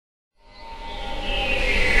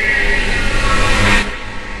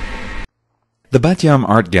The Bat Yam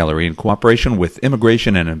Art Gallery, in cooperation with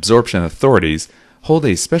Immigration and Absorption authorities, hold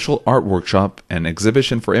a special art workshop and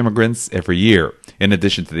exhibition for immigrants every year. In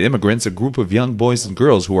addition to the immigrants, a group of young boys and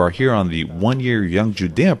girls who are here on the one-year Young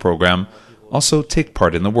Judea program also take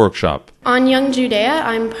part in the workshop. On Young Judea,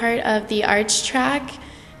 I'm part of the arts track,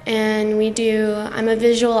 and I'm a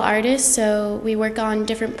visual artist, so we work on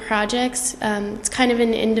different projects. It's kind of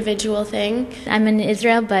an individual thing. I'm in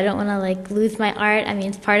Israel, but I don't want to lose my art. I mean,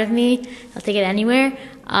 it's part of me. I'll take it anywhere.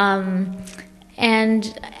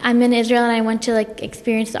 And I'm in Israel, and I want to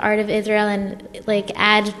experience the art of Israel and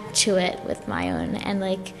add to it with my own.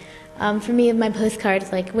 And for me, my postcard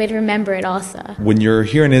is a way to remember it also. When you're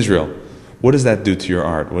here in Israel, what does that do to your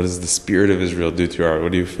art? What does the spirit of Israel do to your art?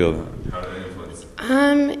 What do you feel? How did it influence?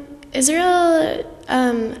 Israel,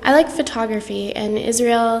 I like photography, and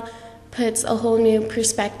Israel puts a whole new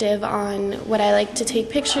perspective on what I like to take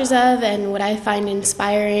pictures of and what I find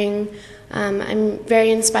inspiring. I'm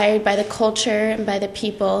very inspired by the culture and by the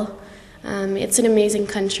people. It's an amazing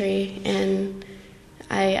country, and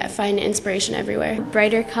I find inspiration everywhere.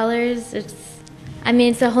 Brighter colors, it's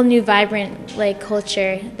a whole new vibrant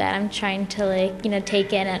culture that I'm trying to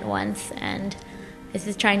take in at once, and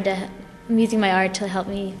I'm using my art to help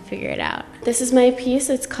me figure it out. This is my piece.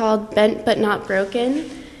 It's called Bent But Not Broken,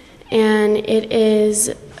 and it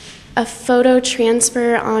is a photo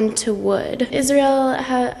transfer onto wood. Israel,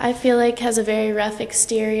 I feel has a very rough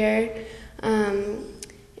exterior.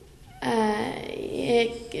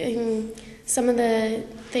 Some of the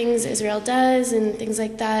things Israel does and things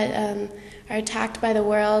like that are attacked by the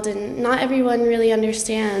world, and not everyone really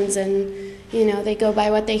understands, and they go by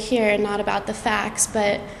what they hear and not about the facts.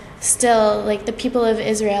 But still, the people of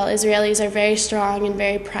Israel, Israelis are very strong and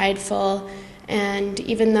very prideful. And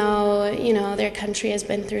even though, their country has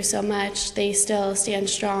been through so much, they still stand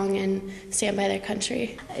strong and stand by their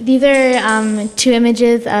country. These are two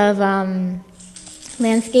images of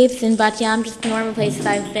landscapes in Bat Yam, just normal places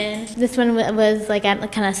I've been. This one was at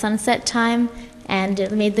kind of sunset time, and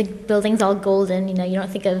it made the buildings all golden. You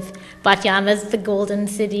don't think of Bat Yam as the golden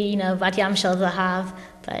city, Bat Yam Shel Zahav,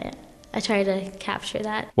 but I try to capture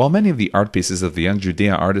that. While many of the art pieces of the Young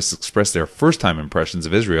Judea artists express their first-time impressions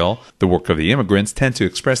of Israel, the work of the immigrants tend to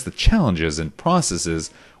express the challenges and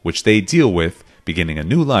processes which they deal with beginning a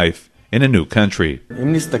new life in a new country. If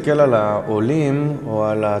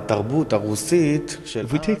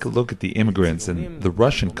we take a look at the immigrants and the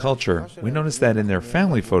Russian culture, we notice that in their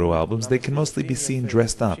family photo albums they can mostly be seen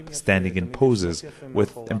dressed up, standing in poses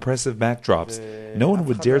with impressive backdrops. No one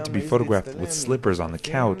would dare to be photographed with slippers on the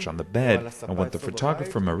couch, on the bed, and what the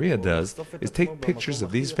photographer Maria does is take pictures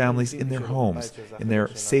of these families in their homes, in their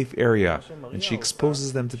safe area, and she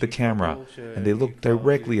exposes them to the camera, and they look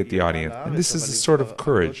directly at the audience, and this is a sort of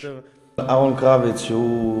courage. Artist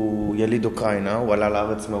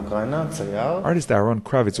Aaron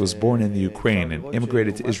Kravitz was born in the Ukraine and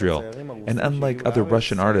immigrated to Israel, and unlike other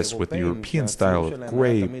Russian artists with the European style of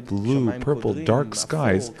gray, blue, purple, dark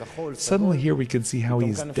skies, suddenly here we can see how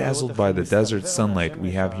he's dazzled by the desert sunlight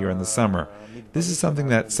we have here in the summer. This is something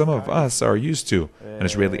that some of us are used to. An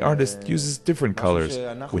Israeli artist uses different colors.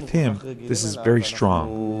 With him, this is very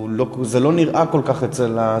strong. זה לא נראה כל כך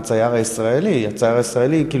אצל הצייר הישראלי. הצייר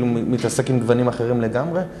הישראלי מתעסק עם גוונים אחרים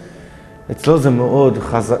לגמרי. אצלו זה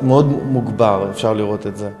מאוד מוגבר, אפשר לראות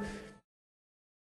את זה.